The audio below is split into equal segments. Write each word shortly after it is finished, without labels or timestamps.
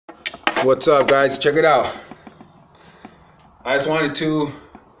What's up, guys? Check it out. I just wanted to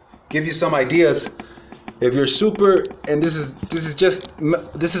give you some ideas. If you're super, and this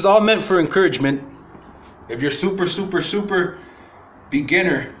is all meant for encouragement. If you're super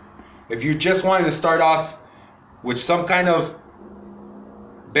beginner, if you're just wanting to start off with some kind of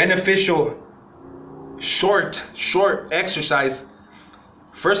beneficial short exercise,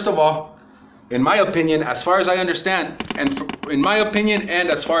 first of all, in my opinion, as far as I understand,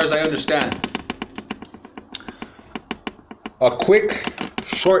 as far as I understand, a quick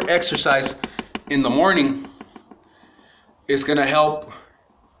short exercise in the morning is gonna help.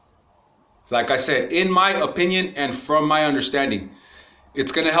 Like I said, in my opinion and from my understanding,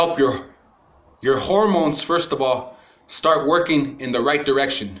 it's gonna help your hormones, first of all, start working in the right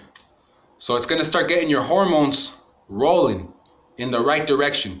direction. So it's gonna start getting your hormones rolling in the right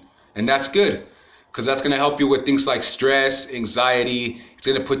direction. And that's good, because that's gonna help you with things like stress, anxiety. It's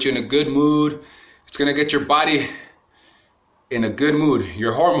gonna put you in a good mood. It's gonna get your body in a good mood.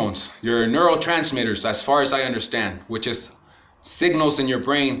 Your hormones, your neurotransmitters, as far as I understand, which is signals in your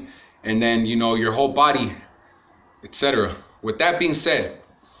brain, and then, you know, your whole body, etc. With that being said,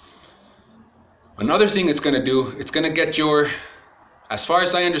 another thing it's gonna do, it's gonna get your, as far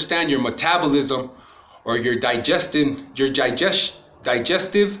as I understand, your metabolism or your digestive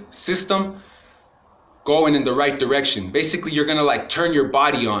system going in the right direction. Basically, you're gonna like turn your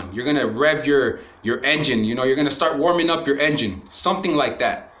body on. You're gonna rev your engine. You know, you're gonna start warming up your engine, something like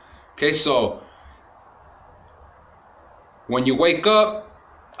that. Okay, so when you wake up,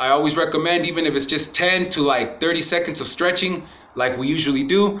 I always recommend, even if it's just 10 to like 30 seconds of stretching, like we usually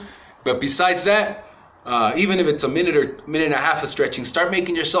do. But besides that, even if it's a minute or minute and a half of stretching, start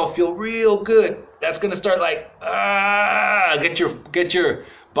making yourself feel real good. That's gonna start like get your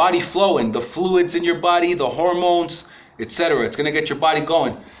body flowing, the fluids in your body, the hormones, etc. It's gonna get your body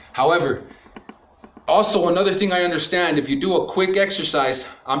going. However, also another thing I understand, if you do a quick exercise,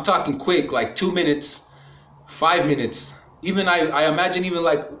 I'm talking quick, like 2 minutes, 5 minutes, even I imagine even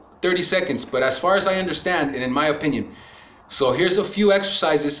like 30 seconds. But as far as I understand, and in my opinion, so here's a few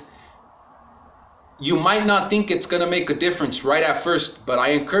exercises. You might not think it's gonna make a difference right at first, but I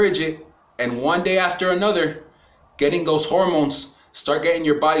encourage it. And one day after another, getting those hormones, start getting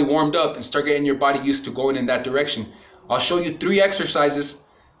your body warmed up and start getting your body used to going in that direction. I'll show you 3 exercises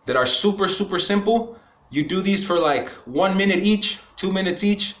that are super simple. You do these for like 1 minute each, 2 minutes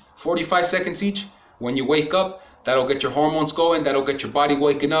each, 45 seconds each. When you wake up, that'll get your hormones going, that'll get your body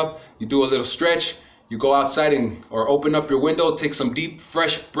waking up. You do a little stretch, you go outside or open up your window, take some deep,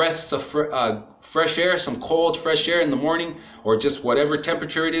 fresh breaths of fresh air, some cold, fresh air in the morning, or just whatever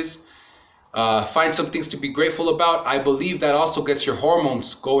temperature it is. Find some things to be grateful about. I believe that also gets your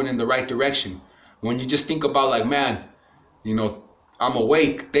hormones going in the right direction. When you just think about like, man, you know, I'm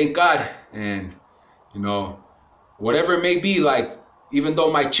awake, thank God. And, you know, whatever it may be, like, even though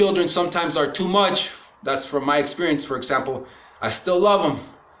my children sometimes are too much, that's from my experience, for example, I still love them.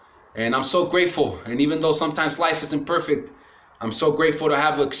 And I'm so grateful. And even though sometimes life isn't perfect, I'm so grateful to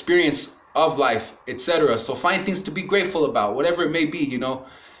have experience of life, etc. So find things to be grateful about, whatever it may be, you know.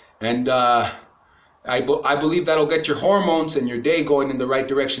 And I believe that'll get your hormones and your day going in the right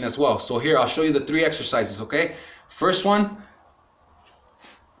direction as well. So here, I'll show you the 3 exercises, okay? First one,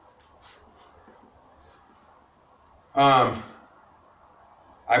 I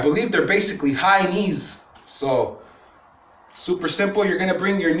believe they're basically high knees. So super simple. You're gonna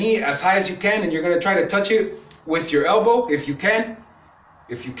bring your knee as high as you can, and you're gonna try to touch it with your elbow if you can,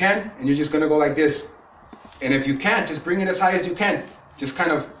 and you're just gonna go like this. And if you can't, just bring it as high as you can. Just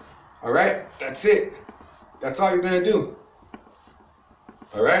kind of, all right, that's it. That's all you're gonna do.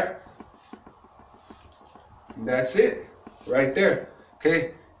 All right, that's it right there.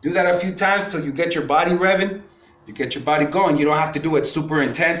 Okay, do that a few times till you get your body revving, you get your body going. You don't have to do it super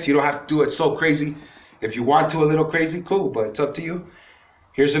intense. You don't have to do it so crazy. If you want to, a little crazy, cool, but it's up to you.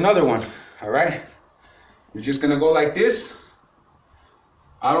 Here's another one. All right, you're just gonna go like this.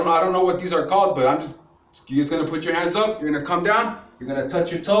 I don't know what these are called, but you're just gonna put your hands up. You're gonna come down. You're gonna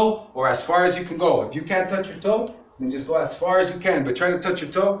touch your toe, or as far as you can go. If you can't touch your toe, then just go as far as you can, but try to touch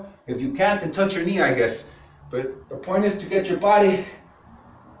your toe. If you can't, then touch your knee, I guess. But the point is to get your body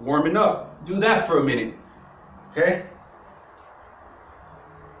warming up. Do that for a minute, okay?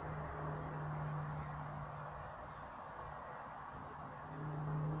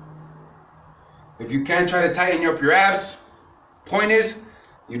 If you can, try to tighten up your abs. Point is,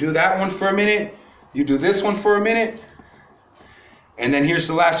 you do that one for a minute, you do this one for a minute, and then here's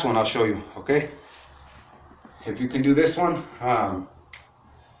the last one I'll show you, okay? If you can do this one,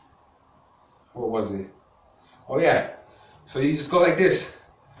 what was it? Oh yeah, so you just go like this.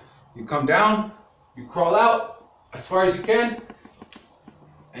 you come down, you crawl out as far as you can,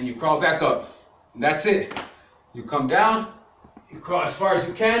 and you crawl back up. And that's it. You come down, you crawl as far as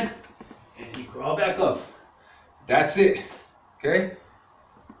you can, and you crawl back up. That's it. Okay?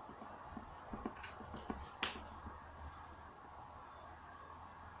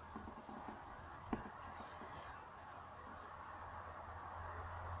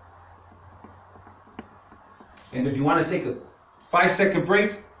 And if you want to take a 5-second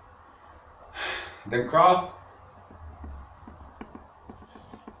break, then crawl.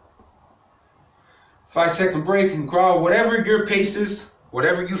 5-second break and crawl, whatever your pace is,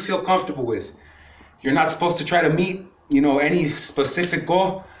 whatever you feel comfortable with. You're not supposed to try to meet, any specific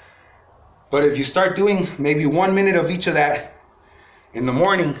goal. But if you start doing maybe 1 minute of each of that in the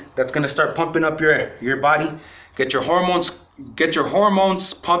morning, that's gonna start pumping up your body, get your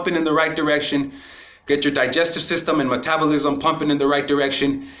hormones pumping in the right direction, get your digestive system and metabolism pumping in the right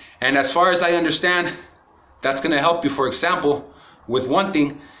direction. And as far as I understand, that's gonna help you, for example, with one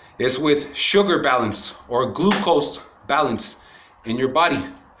thing, is with sugar balance or glucose balance in your body.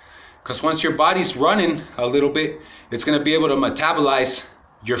 Because once your body's running a little bit, it's going to be able to metabolize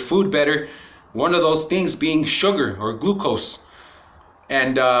your food better. One of those things being sugar or glucose.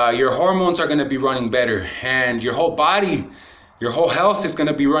 And your hormones are going to be running better. And your whole body, your whole health is going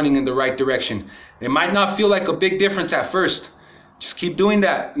to be running in the right direction. It might not feel like a big difference at first. Just keep doing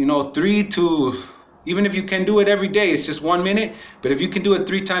that, 3 to... Even if you can do it every day, it's just 1 minute. But if you can do it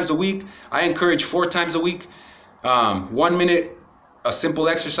 3 times a week, I encourage 4 times a week. 1 minute, a simple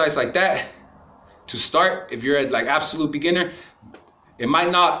exercise like that to start. If you're at like absolute beginner, it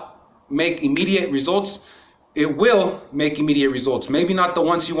might not make immediate results. It will make immediate results. Maybe not the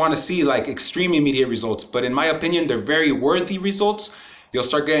ones you want to see, like extreme immediate results. But in my opinion, they're very worthy results. You'll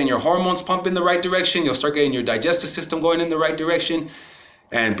start getting your hormones pumped in the right direction. You'll start getting your digestive system going in the right direction.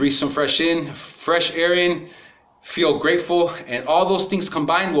 And breathe some fresh air in, feel grateful, and all those things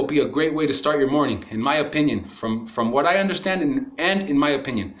combined will be a great way to start your morning, in my opinion, from what I understand and in my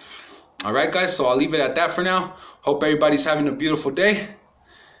opinion. All right, guys, so I'll leave it at that for now. Hope everybody's having a beautiful day,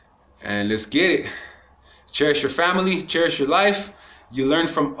 and let's get it. Cherish your family, cherish your life. You learn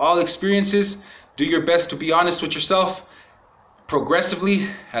from all experiences. Do your best to be honest with yourself progressively,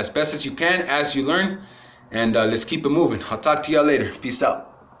 as best as you can as you learn. And let's keep it moving. I'll talk to y'all later. Peace out.